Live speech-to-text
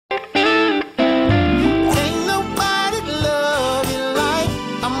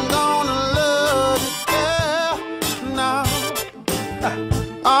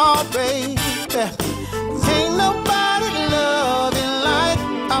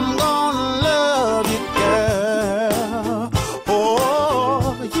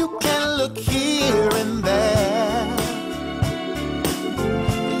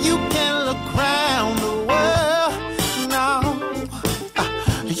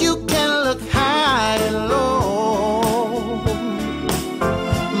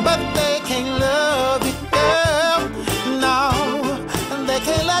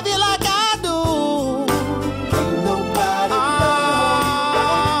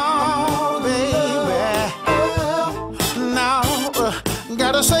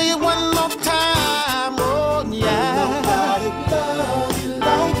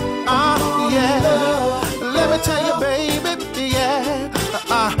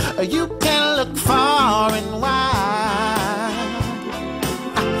You can look far and wide,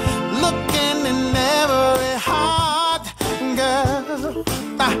 looking in every heart, girl.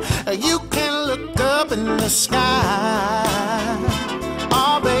 You can look up in the sky,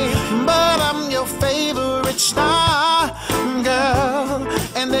 oh baby, but I'm your favorite star, girl,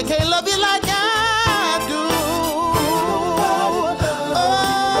 and they can't love you like I do.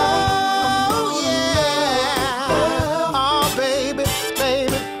 Oh yeah, oh baby,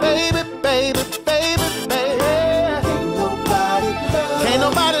 baby, baby, baby, baby, baby. Can't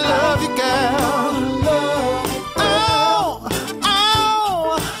nobody love you, girl.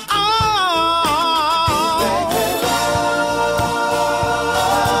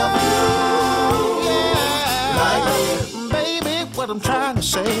 I'm trying to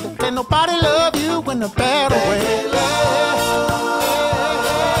say that can't nobody love you in a better way.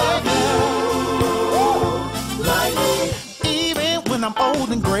 Even when I'm old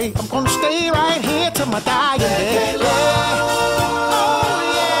and gray, I'm gonna stay right here till my dying day.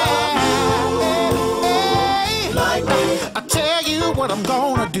 I tell you what I'm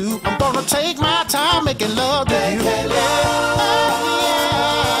gonna do. I'm gonna take my time making love to you.